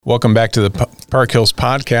Welcome back to the Park Hills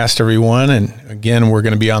Podcast, everyone. And again, we're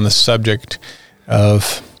going to be on the subject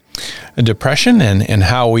of depression and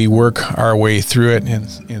how we work our way through it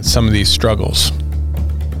in some of these struggles.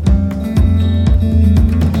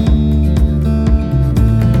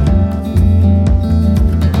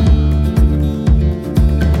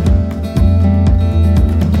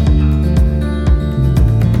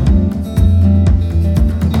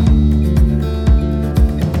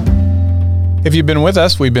 If you've been with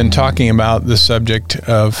us, we've been talking about the subject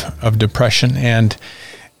of depression, and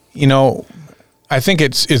I think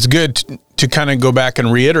it's good to kind of go back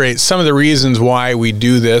and reiterate some of the reasons why we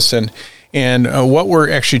do this and what we're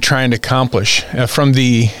actually trying to accomplish. From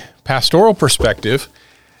the pastoral perspective,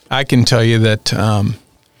 I can tell you that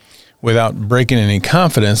without breaking any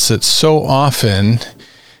confidence, that so often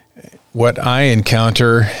what I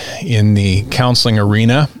encounter in the counseling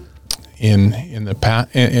arena, in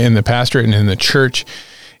the pastorate and in the church,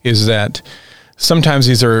 is that sometimes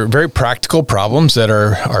these are very practical problems that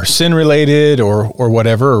are sin related or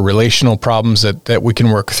whatever, or relational problems that we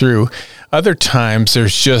can work through. Other times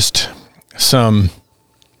there's just some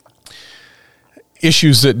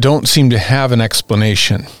issues that don't seem to have an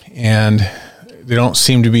explanation, and they don't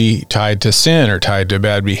seem to be tied to sin or tied to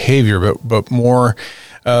bad behavior, but more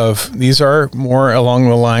of, these are more along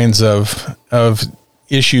the lines of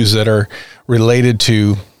issues that are related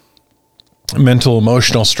to mental,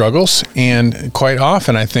 emotional struggles, and quite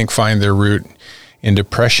often I think find their root in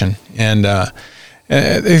depression. And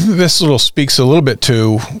this speaks a little bit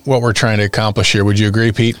to what we're trying to accomplish here. Would you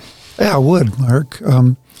agree, Pete? Yeah, I would, Mark.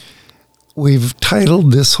 We've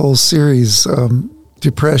titled this whole series,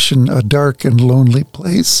 Depression, a Dark and Lonely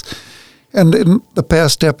Place. And in the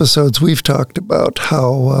past episodes, we've talked about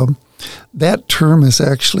how that term has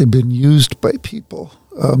actually been used by people,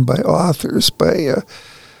 by authors, by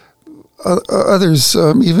others,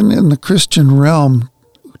 even in the Christian realm,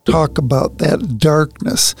 talk about that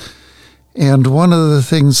darkness. And one of the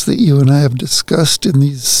things that you and I have discussed in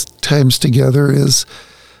these times together is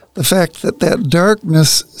the fact that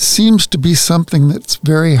darkness seems to be something that's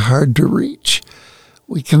very hard to reach.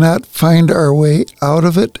 We cannot find our way out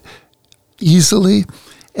of it easily,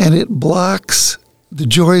 and it blocks the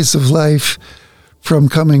joys of life from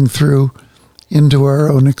coming through into our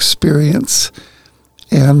own experience.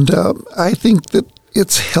 And I think that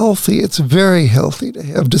it's healthy, it's very healthy to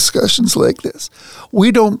have discussions like this.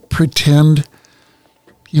 We don't pretend,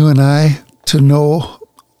 you and I, to know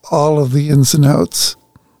all of the ins and outs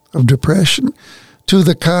of depression. To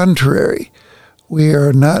the contrary, we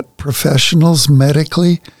are not professionals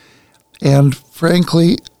medically, and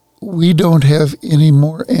frankly, we don't have any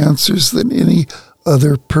more answers than any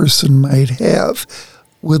other person might have,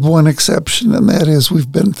 with one exception, and that is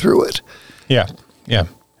we've been through it. Yeah. I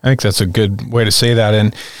think that's a good way to say that,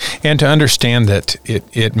 and to understand that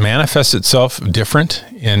it manifests itself different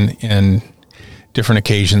in different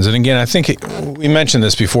occasions. And again, I think we mentioned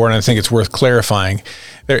this before, and I think it's worth clarifying.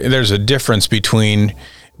 There's a difference between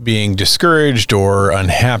being discouraged or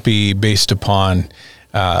unhappy based upon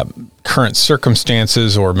current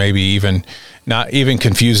circumstances, or maybe even not even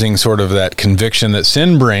confusing sort of that conviction that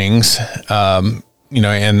sin brings, and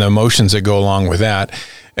the emotions that go along with that.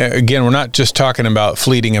 Again, we're not just talking about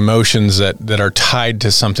fleeting emotions that are tied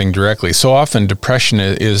to something directly. So often depression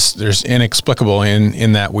there's inexplicable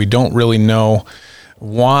in that we don't really know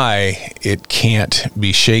why it can't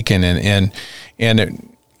be shaken. And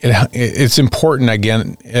it's important,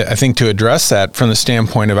 again, I think, to address that from the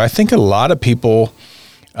standpoint of, I think a lot of people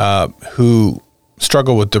who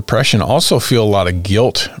struggle with depression also feel a lot of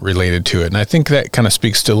guilt related to it. And I think that kind of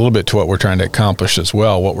speaks to a little bit to what we're trying to accomplish as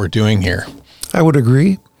well, what we're doing here. I would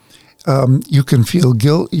agree. You can feel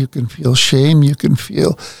guilt, you can feel shame, you can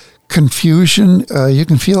feel confusion, you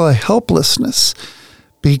can feel a helplessness,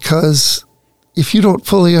 because if you don't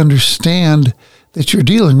fully understand that you're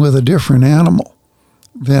dealing with a different animal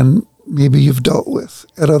than maybe you've dealt with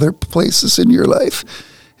at other places in your life,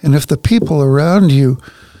 and if the people around you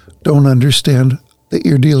don't understand that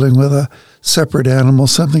you're dealing with a separate animal,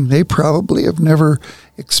 something they probably have never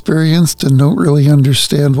experienced and don't really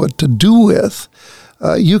understand what to do with,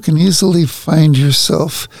 you can easily find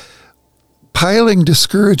yourself piling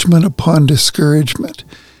discouragement upon discouragement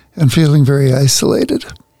and feeling very isolated.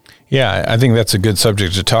 Yeah, I think that's a good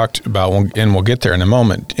subject to talk about, and we'll get there in a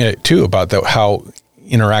moment too, about how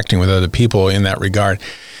interacting with other people in that regard,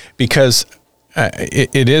 because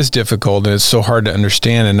it is difficult and it's so hard to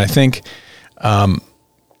understand. And I think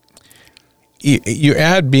you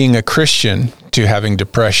add being a Christian to having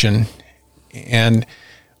depression, and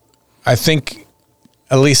I think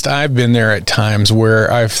at least I've been there at times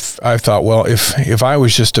where I've thought, well, if I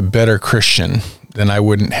was just a better Christian, then I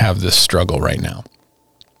wouldn't have this struggle right now.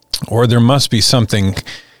 Or there must be something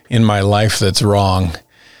in my life that's wrong,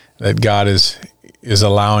 that God is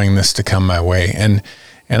allowing this to come my way. And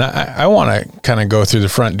I want to kind of go through the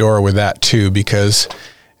front door with that too, because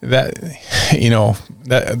that,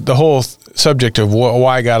 that the whole subject of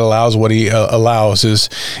why God allows what he allows is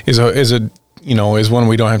one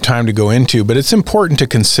we don't have time to go into, but it's important to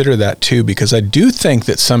consider that too, because I do think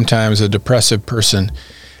that sometimes a depressive person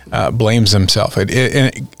blames himself, and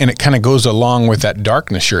it kind of goes along with that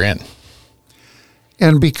darkness you're in.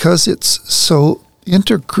 And because it's so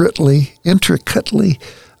intricately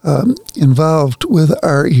involved with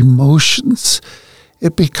our emotions,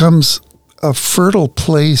 it becomes a fertile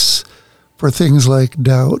place for things like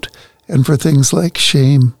doubt and for things like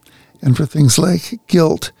shame and for things like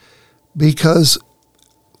guilt, because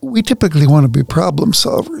we typically want to be problem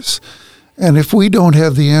solvers. And if we don't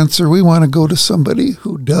have the answer, we want to go to somebody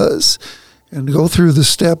who does and go through the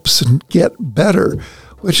steps and get better,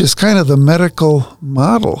 which is kind of the medical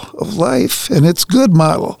model of life. And it's a good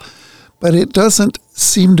model, but it doesn't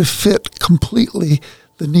seem to fit completely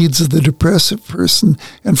the needs of the depressive person.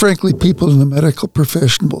 And frankly, people in the medical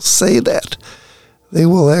profession will say that. They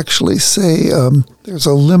will actually say there's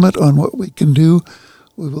a limit on what we can do.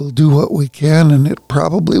 We will do what we can, and it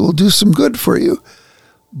probably will do some good for you.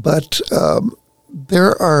 But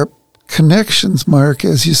there are connections, Mark,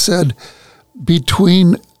 as you said,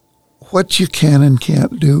 between what you can and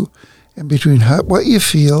can't do, and between what you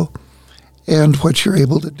feel and what you're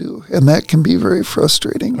able to do. And that can be very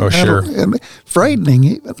frustrating. Oh, sure. And frightening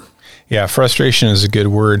even. Yeah, frustration is a good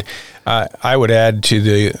word. I would add to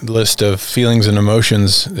the list of feelings and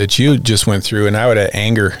emotions that you just went through, and I would add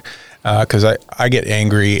anger, because I get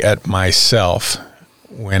angry at myself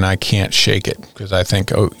when I can't shake it, because I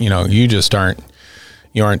think, you just aren't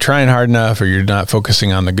trying hard enough, or you're not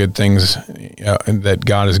focusing on the good things that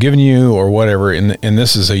God has given you, or whatever. And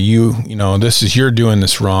this is you're doing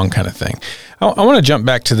this wrong kind of thing. I want to jump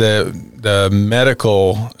back to the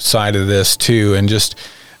medical side of this too, and just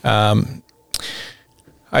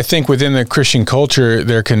I think within the Christian culture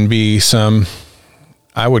there can be some,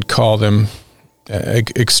 I would call them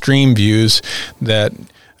extreme views that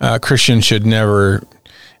Christians should never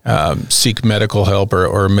seek medical help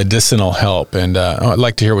or medicinal help. And I'd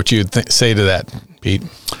like to hear what you'd say to that, Pete.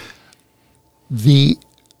 The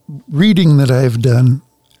reading that I've done,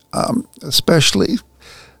 especially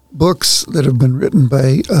books that have been written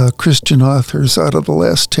by Christian authors out of the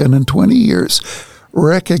last 10 and 20 years,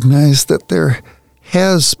 recognize that there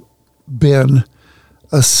has been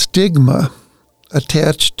a stigma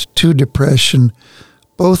attached to depression,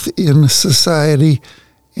 both in society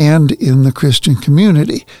and in the Christian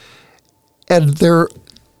community. And they're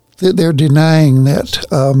denying that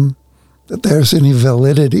there's any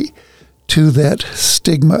validity to that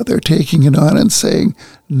stigma. They're taking it on and saying,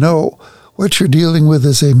 no, what you're dealing with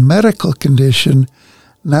is a medical condition,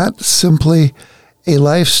 not simply a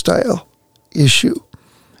lifestyle issue.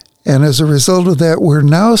 And as a result of that, we're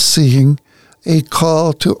now seeing a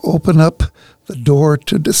call to open up the door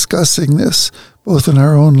to discussing this, both in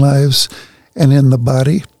our own lives and in the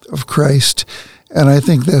body of Christ. And I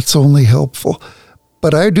think that's only helpful.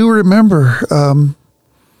 But I do remember, the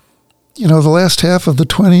last half of the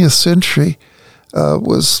 20th century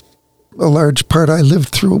was a large part. I lived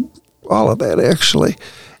through all of that, actually.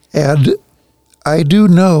 And I do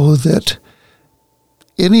know that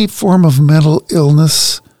any form of mental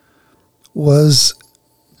illness was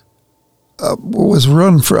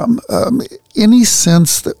run from. Any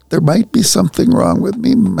sense that there might be something wrong with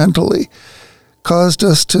me mentally caused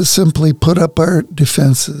us to simply put up our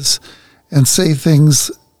defenses and say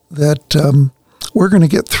things that we're going to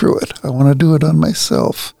get through it. I want to do it on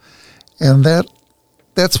myself. And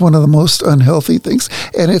that's one of the most unhealthy things.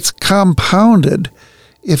 And it's compounded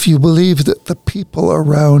if you believe that the people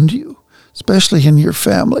around you, especially in your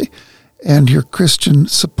family and your Christian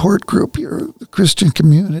support group, your Christian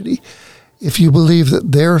community, if you believe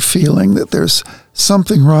that they're feeling that there's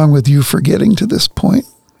something wrong with you for getting to this point.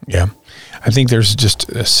 Yeah. I think there's just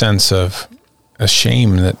a sense of a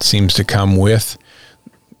shame that seems to come with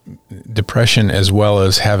depression, as well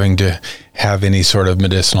as having to have any sort of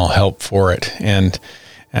medicinal help for it. And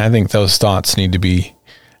I think those thoughts need to be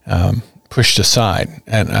pushed aside.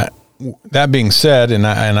 And that being said, and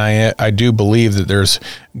I do believe that there's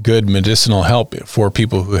good medicinal help for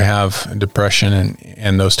people who have depression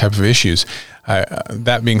and those type of issues.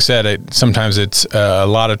 That being said, sometimes it's a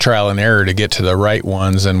lot of trial and error to get to the right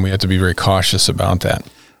ones, and we have to be very cautious about that.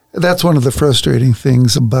 That's one of the frustrating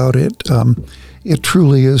things about it. It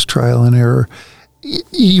truly is trial and error.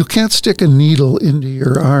 You can't stick a needle into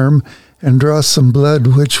your arm and draw some blood,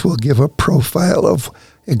 which will give a profile of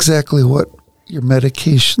exactly what your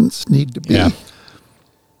medications need to be.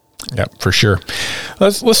 Yeah, for sure.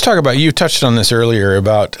 Let's talk about, you touched on this earlier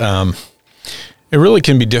about it really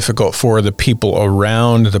can be difficult for the people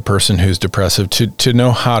around the person who's depressive to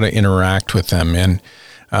know how to interact with them. And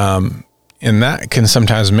that can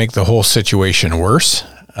sometimes make the whole situation worse.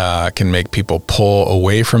 Can make people pull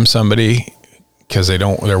away from somebody because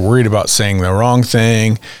they're worried about saying the wrong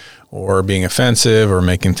thing or being offensive or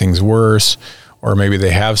making things worse, or maybe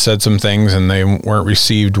they have said some things and they weren't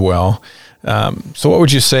received well. So what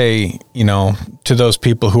would you say, to those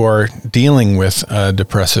people who are dealing with a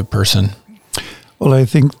depressive person? Well, I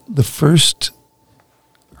think the first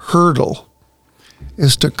hurdle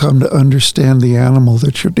is to come to understand the animal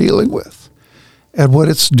that you're dealing with and what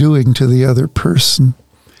it's doing to the other person.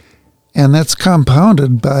 And that's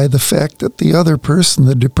compounded by the fact that the other person,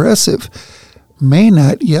 the depressive, may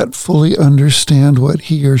not yet fully understand what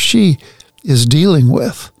he or she is dealing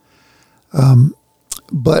with.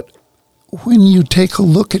 But when you take a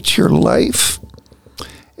look at your life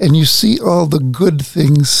and you see all the good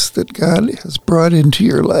things that God has brought into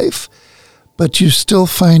your life, but you still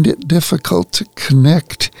find it difficult to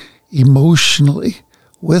connect emotionally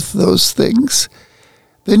with those things,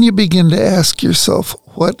 then you begin to ask yourself,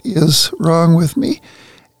 what is wrong with me?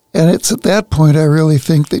 And it's at that point I really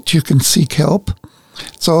think that you can seek help.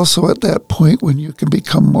 It's also at that point when you can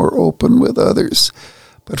become more open with others.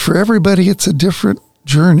 But for everybody, it's a different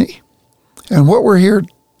journey. And what we're here,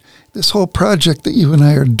 this whole project that you and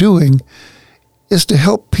I are doing, is to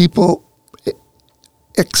help people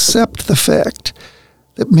accept the fact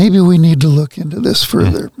that maybe we need to look into this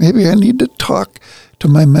further. Maybe I need to talk to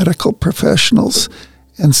my medical professionals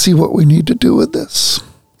and see what we need to do with this.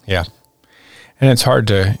 Yeah. And it's hard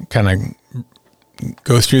to kind of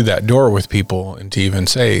go through that door with people and to even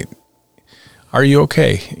say, are you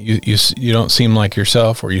okay? You don't seem like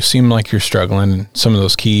yourself, or you seem like you're struggling. And some of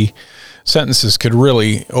those key sentences could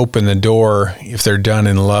really open the door if they're done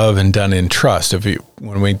in love and done in trust.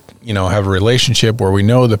 When we have a relationship where we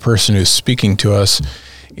know the person who's speaking to us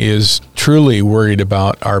is truly worried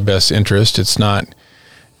about our best interest. It's not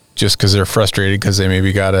just because they're frustrated because they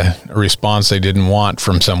maybe got a response they didn't want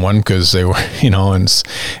from someone because they were, and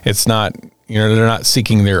it's not, they're not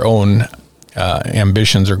seeking their own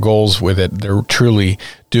ambitions or goals with it. They're truly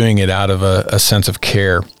doing it out of a sense of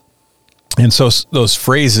care. And so those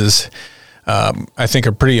phrases, I think,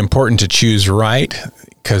 are pretty important to choose right,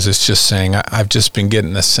 because it's just saying, I've just been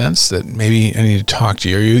getting the sense that maybe I need to talk to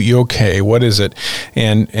you. Are you okay? What is it?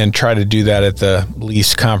 And try to do that at the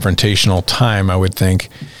least confrontational time, I would think,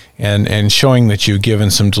 and showing that you've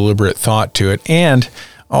given some deliberate thought to it, and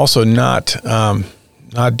also not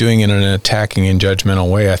doing it in an attacking and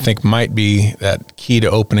judgmental way, I think might be that key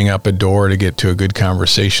to opening up a door to get to a good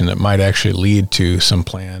conversation that might actually lead to some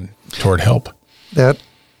plan toward help.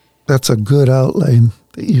 That's a good outline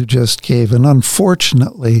that you just gave. And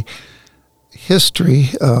unfortunately, history,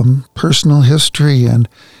 personal history and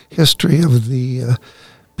history of the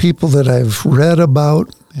people that I've read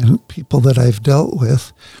about and people that I've dealt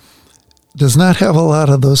with does not have a lot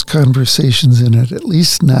of those conversations in it, at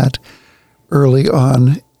least not early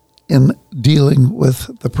on in dealing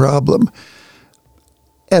with the problem.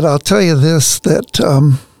 And I'll tell you this, that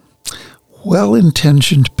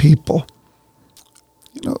well-intentioned people,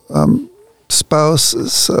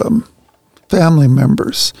 spouses, family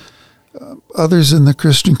members, others in the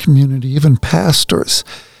Christian community, even pastors,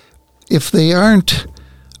 if they aren't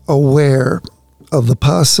aware of the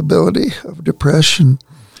possibility of depression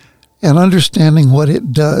and understanding what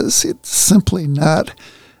it does, it's simply not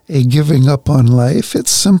a giving up on life. It's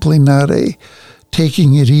simply not a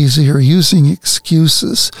taking it easy or using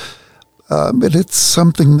excuses. But it's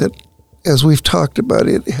something that, as we've talked about,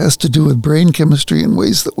 it has to do with brain chemistry in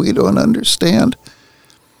ways that we don't understand.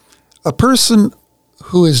 A person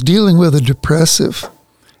who is dealing with a depressive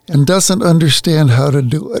and doesn't understand how to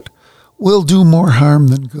do it will do more harm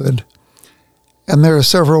than good. And there are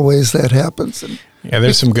several ways that happens. And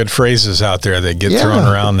there's some good phrases out there that get thrown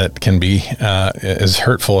around that can be as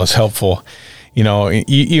hurtful as helpful.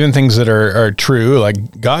 Even things that are true,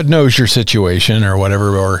 like God knows your situation or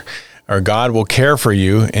whatever, or God will care for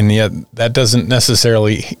you, and yet that doesn't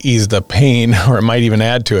necessarily ease the pain, or it might even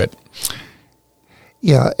add to it.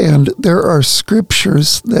 Yeah, and there are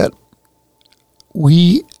scriptures that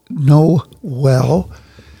we know well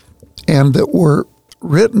and that were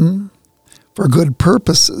written for good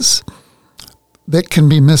purposes that can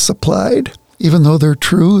be misapplied even though they're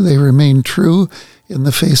true, they remain true in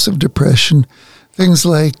the face of depression. Things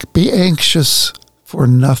like be anxious for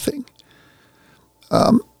nothing.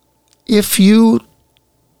 If you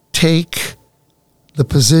take the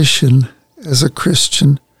position as a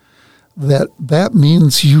Christian that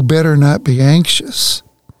means you better not be anxious,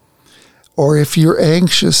 or if you're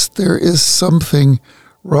anxious, there is something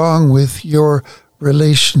wrong with your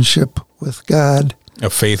relationship with God. A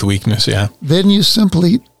faith weakness, yeah. Then you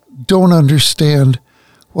simply don't understand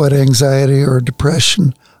what anxiety or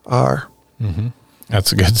depression are. Mm-hmm.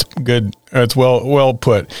 That's a good. That's well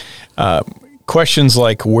put. Questions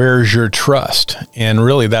like, "Where's your trust?" And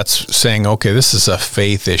really, that's saying, okay, this is a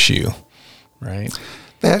faith issue, right?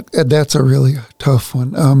 That's a really tough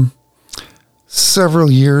one.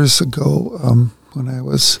 Several years ago, when I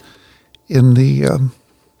was in the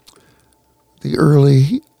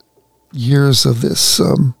early years of this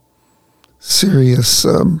serious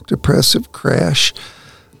depressive crash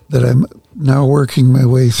that I'm now working my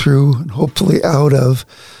way through and hopefully out of,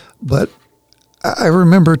 but I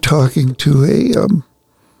remember talking to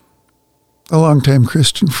a longtime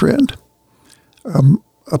Christian friend,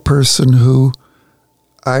 a person who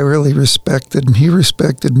I really respected, and he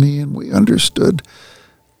respected me, and we understood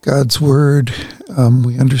God's word,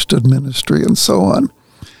 we understood ministry, and so on.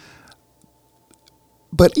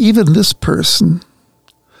 But even this person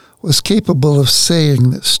was capable of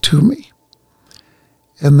saying this to me,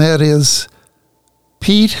 and that is,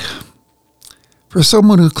 Pete, for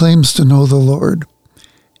someone who claims to know the Lord,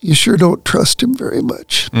 you sure don't trust him very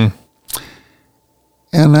much. Mm.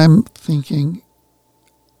 And I'm thinking,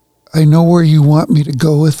 I know where you want me to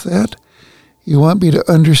go with that. You want me to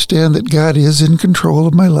understand that God is in control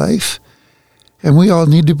of my life, and we all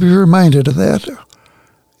need to be reminded of that.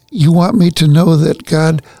 You want me to know that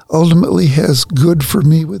God ultimately has good for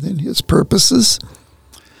me within his purposes.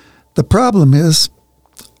 The problem is,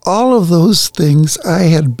 all of those things I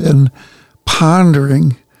had been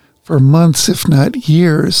pondering for months, if not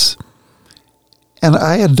years, and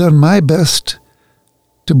I had done my best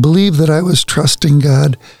to believe that I was trusting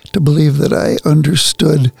God, to believe that I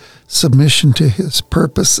understood submission to his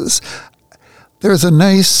purposes. There's a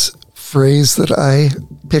nice phrase that I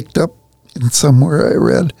picked up in somewhere I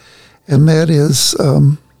read, and that is,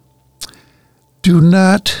 do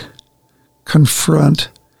not confront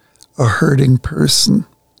a hurting person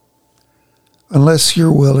unless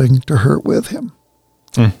you're willing to hurt with him.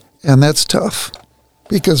 Mm. And that's tough,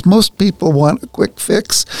 because most people want a quick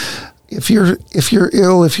fix. If you're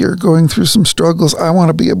ill, if you're going through some struggles, I want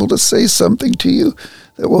to be able to say something to you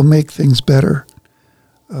that will make things better.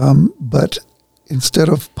 But instead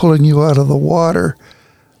of pulling you out of the water,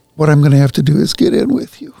 what I'm going to have to do is get in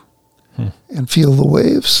with you and feel the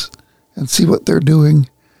waves and see what they're doing,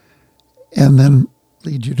 and then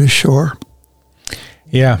lead you to shore.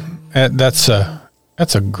 Yeah, that's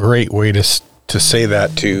a great way to say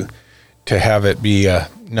that, to have it be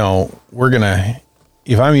no, we're gonna.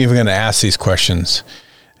 If I'm even going to ask these questions,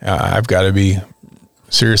 I've got to be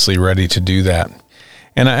seriously ready to do that.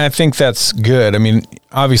 And I think that's good. I mean,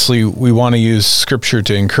 obviously we want to use scripture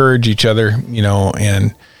to encourage each other,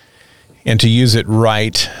 and to use it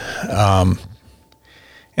right.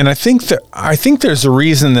 And I think there's a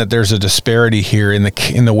reason that there's a disparity here in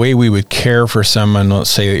the way we would care for someone, let's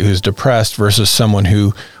say, who's depressed versus someone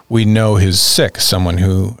who we know is sick, someone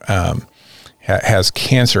who has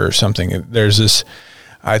cancer or something.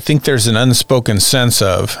 I think there's an unspoken sense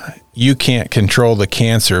of, you can't control the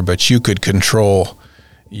cancer, but you could control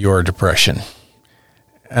your depression.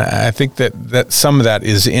 I think that some of that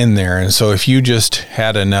is in there. And so if you just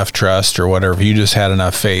had enough trust or whatever, if you just had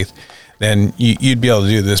enough faith, then you'd be able to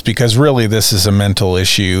do this, because really this is a mental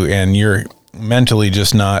issue, and you're mentally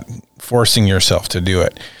just not forcing yourself to do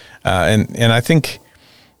it. And I think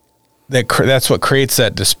that's what creates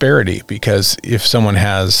that disparity, because if someone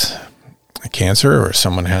has cancer, or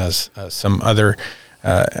someone has some other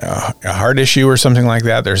a heart issue or something like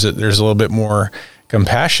that, there's a little bit more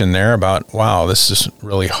compassion there about, wow, this is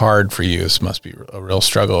really hard for you. This must be a real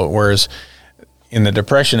struggle. Whereas in the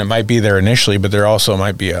depression, it might be there initially, but there also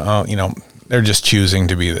might be they're just choosing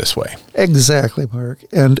to be this way. Exactly, Mark.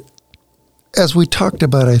 And as we talked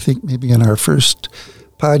about, I think maybe in our first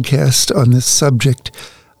podcast on this subject,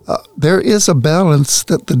 there is a balance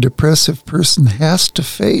that the depressive person has to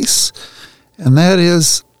face. And that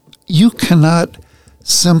is, you cannot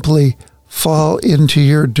simply fall into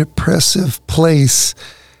your depressive place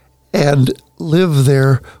and live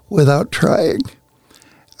there without trying.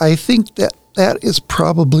 I think that is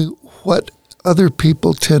probably what other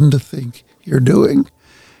people tend to think you're doing.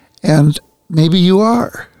 And maybe you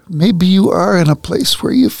are. maybe you are in a place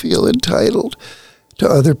where you feel entitled to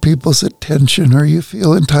other people's attention, or you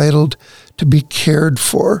feel entitled to be cared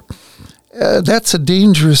for. That's a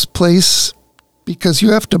dangerous place, because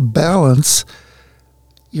you have to balance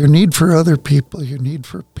your need for other people, your need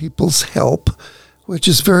for people's help, which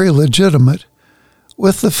is very legitimate,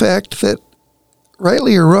 with the fact that,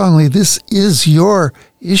 rightly or wrongly, this is your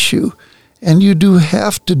issue, and you do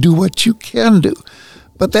have to do what you can do.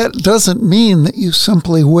 But that doesn't mean that you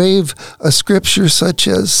simply wave a scripture such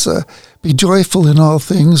as be joyful in all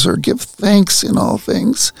things or give thanks in all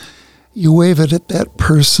things. You wave it at that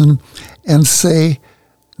person and say,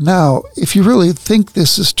 now, if you really think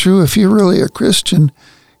this is true, if you're really a Christian,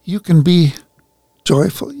 you can be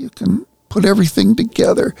joyful. You can put everything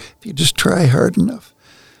together if you just try hard enough.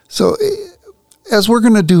 So as we're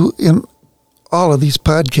going to do in all of these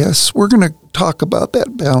podcasts, we're going to talk about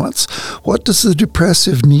that balance. What does the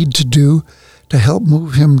depressive need to do to help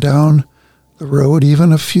move him down the road,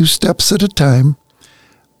 even a few steps at a time?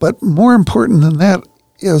 But more important than that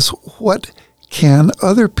is, what can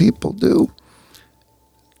other people do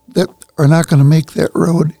that are not going to make that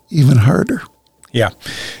road even harder? Yeah.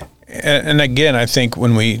 And again, I think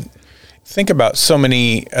when we think about so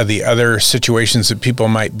many of the other situations that people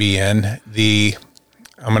might be in,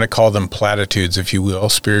 I'm going to call them platitudes, if you will,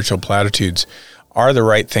 spiritual platitudes, are the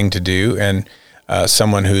right thing to do. And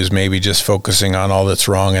someone who's maybe just focusing on all that's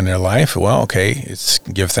wrong in their life, well, okay, it's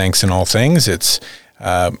give thanks in all things. It's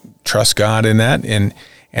trust God in that.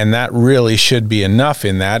 And that really should be enough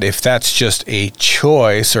in that, if that's just a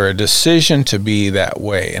choice or a decision to be that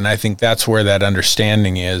way. And I think that's where that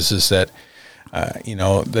understanding is that,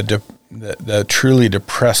 the truly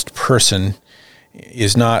depressed person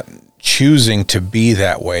is not choosing to be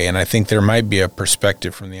that way. And I think there might be a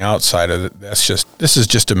perspective from the outside of it. This is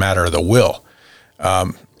just a matter of the will.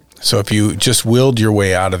 So if you just willed your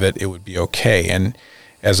way out of it, it would be okay. And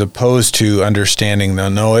as opposed to understanding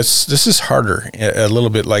this is harder, a little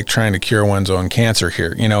bit like trying to cure one's own cancer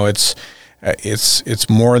here. It's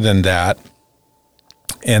more than that.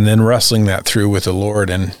 And then wrestling that through with the Lord.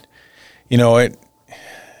 And,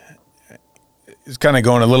 it's kind of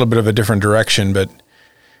going a little bit of a different direction, but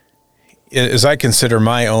as I consider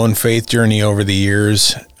my own faith journey over the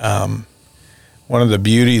years, one of the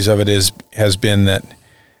beauties of it has been that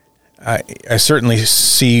I certainly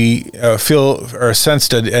feel or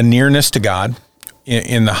sensed a nearness to God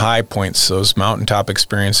in the high points, those mountaintop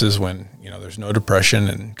experiences when, there's no depression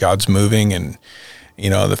and God's moving and,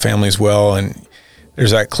 the family's well, and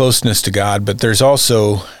there's that closeness to God. But there's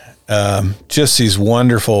also just these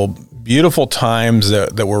wonderful, beautiful times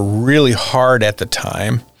that were really hard at the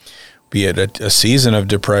time, be it a season of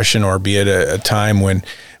depression or be it a time when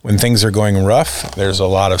things are going rough. There's a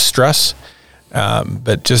lot of stress.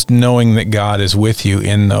 But just knowing that God is with you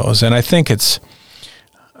in those. And I think it's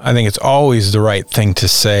always the right thing to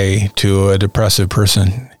say to a depressive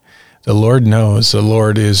person. The Lord knows, the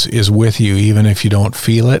Lord is with you, even if you don't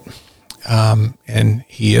feel it. And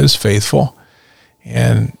He is faithful,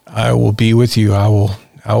 and I will be with you. I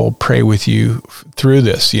will pray with you through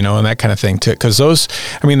this, and that kind of thing too. Because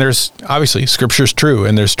there's obviously Scripture's true,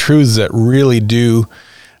 and there's truths that really do,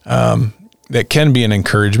 that can be an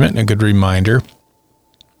encouragement and a good reminder.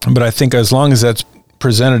 But I think as long as that's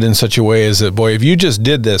presented in such a way as that, boy, if you just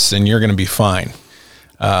did this, then you're going to be fine.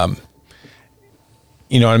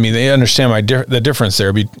 They understand the difference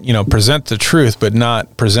there. Present the truth, but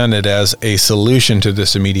not present it as a solution to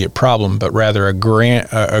this immediate problem, but rather a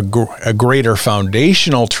greater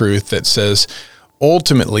foundational truth that says,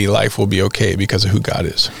 ultimately life will be okay because of who God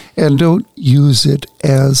is. And don't use it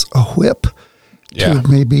as a whip to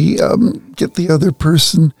maybe get the other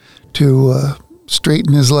person to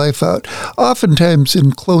straighten his life out. Oftentimes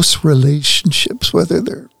in close relationships, whether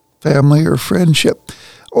they're family or friendship,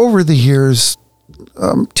 over the years,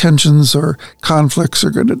 tensions or conflicts are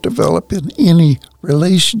going to develop in any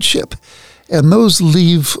relationship. And those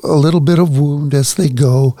leave a little bit of wound as they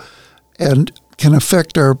go and can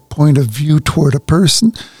affect our point of view toward a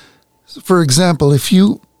person. For example, if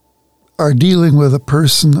you are dealing with a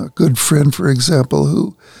person, a good friend, for example,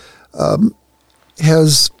 who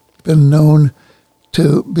has been known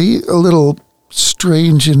to be a little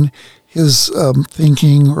strange in his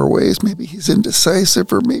thinking or ways, maybe he's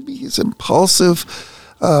indecisive or maybe he's impulsive,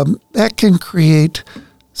 that can create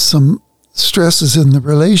some stresses in the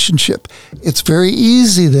relationship. It's very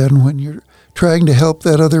easy then, when you're trying to help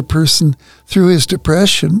that other person through his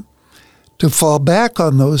depression, to fall back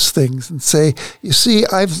on those things and say, you see,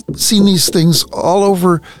 I've seen these things all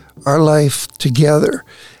over our life together.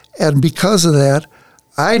 And because of that,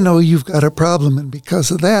 I know you've got a problem, and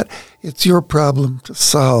because of that, it's your problem to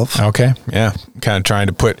solve. Okay, yeah. Kind of trying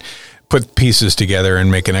to put pieces together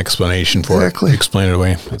and make an explanation for it. Explain it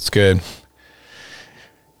away. That's good.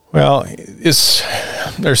 Well,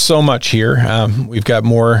 there's so much here. We've got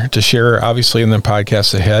more to share, obviously, in the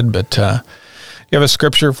podcast ahead, but you have a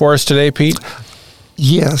scripture for us today, Pete?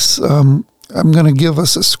 Yes. I'm going to give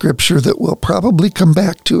us a scripture that we'll probably come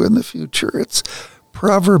back to in the future. It's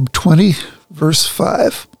Proverb 20, verse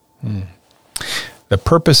 5. The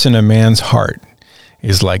purpose in a man's heart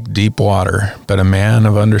is like deep water, but a man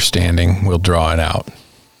of understanding will draw it out.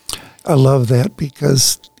 I love that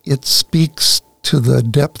because it speaks to the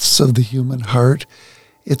depths of the human heart.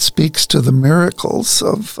 It speaks to the miracles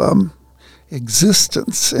of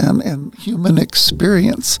existence and human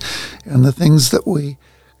experience and the things that we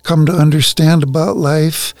come to understand about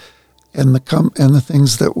life and the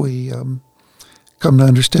things that we come to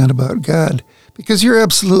understand about God. Because you're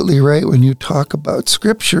absolutely right when you talk about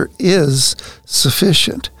Scripture is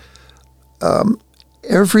sufficient.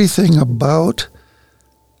 Everything about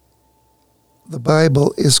the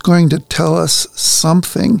Bible is going to tell us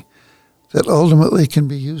something that ultimately can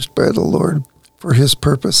be used by the Lord for His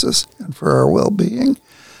purposes and for our well-being.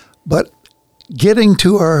 But getting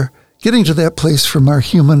to that place from our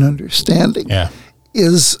human understanding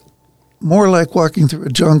is more like walking through a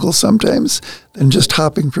jungle sometimes than just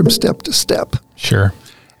hopping from step to step. Sure.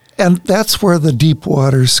 And that's where the deep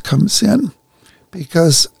waters comes in,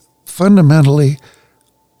 because fundamentally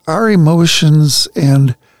our emotions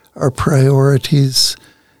and our priorities,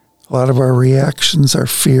 a lot of our reactions, our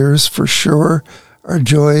fears for sure, our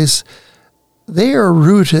joys, they are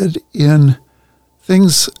rooted in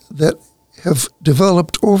things that have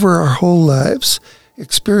developed over our whole lives.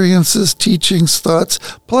 Experiences, teachings, thoughts,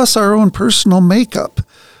 plus our own personal makeup.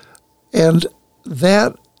 And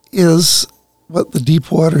that is what the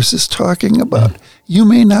deep waters is talking about. You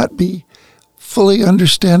may not be fully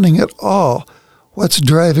understanding at all what's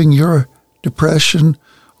driving your depression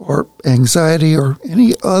or anxiety or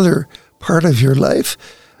any other part of your life.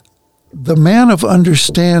 The man of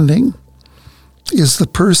understanding is the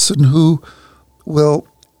person who will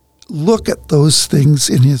look at those things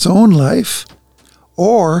in his own life,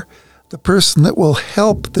 or the person that will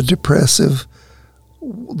help the depressive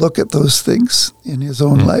look at those things in his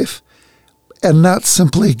own life and not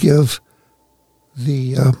simply give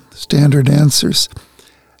the standard answers.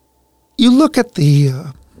 You look at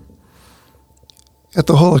the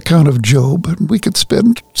whole account of Job, and we could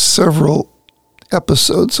spend several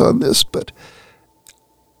episodes on this, but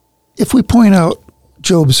if we point out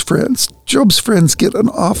Job's friends get an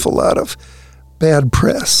awful lot of bad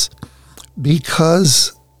press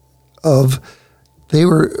because of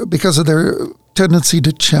their tendency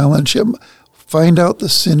to challenge him. Find out the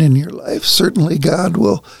sin in your life. Certainly God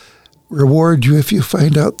will reward you if you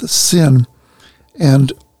find out the sin.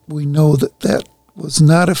 And we know that was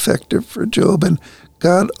not effective for Job, and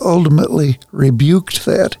God ultimately rebuked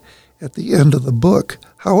that at the end of the book.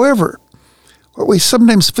 However, what we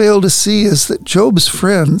sometimes fail to see is that Job's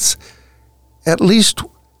friends at least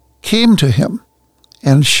came to him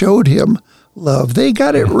and showed him love. They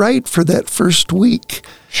got it right for that first week.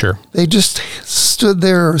 Sure. They just stood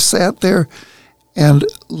there or sat there and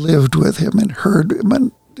lived with him and heard him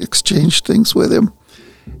and exchanged things with him.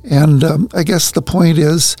 And I guess the point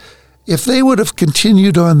is, if they would have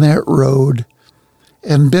continued on that road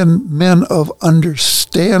and been men of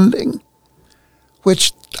understanding,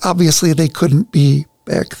 which obviously they couldn't be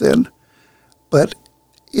back then, but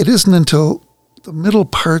it isn't until the middle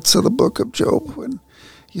parts of the book of Job when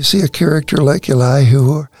you see a character like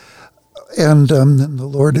Elihu and then the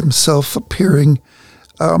Lord himself appearing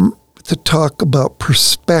to talk about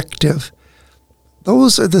perspective.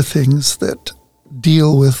 Those are the things that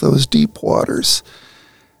deal with those deep waters.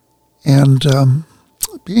 And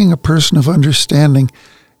being a person of understanding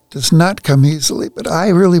does not come easily, but I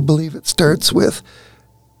really believe it starts with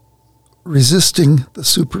resisting the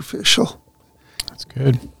superficial. That's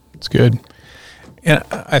good. That's good. And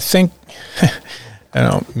I think, I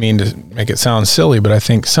don't mean to make it sound silly, but I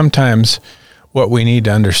think sometimes what we need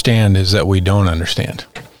to understand is that we don't understand.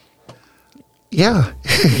 Yeah.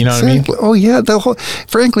 You know exactly. what I mean? Oh, yeah. The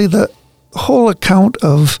whole account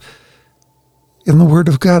of, in the Word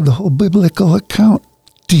of God, the whole biblical account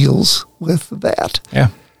deals with that. Yeah.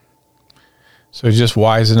 So just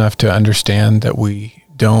wise enough to understand that we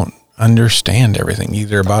don't understand everything,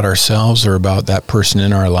 either about ourselves or about that person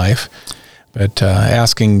in our life, but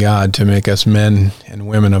asking God to make us men and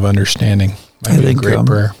women of understanding might be a great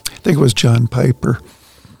prayer. I think it was John Piper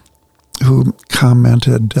who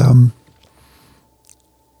commented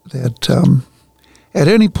that at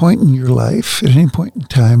any point in your life, at any point in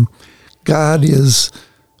time, God is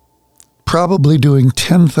probably doing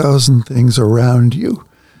 10,000 things around you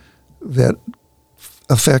that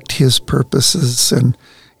affect his purposes and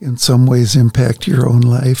in some ways impact your own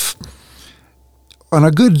life. On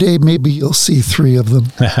a good day, maybe you'll see 3 of them.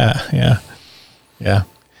 Yeah.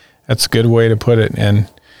 That's a good way to put it. And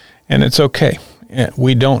it's okay.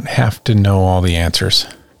 We don't have to know all the answers.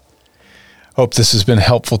 Hope this has been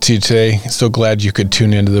helpful to you today. So glad you could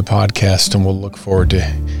tune into the podcast, and we'll look forward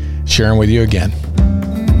to sharing with you again.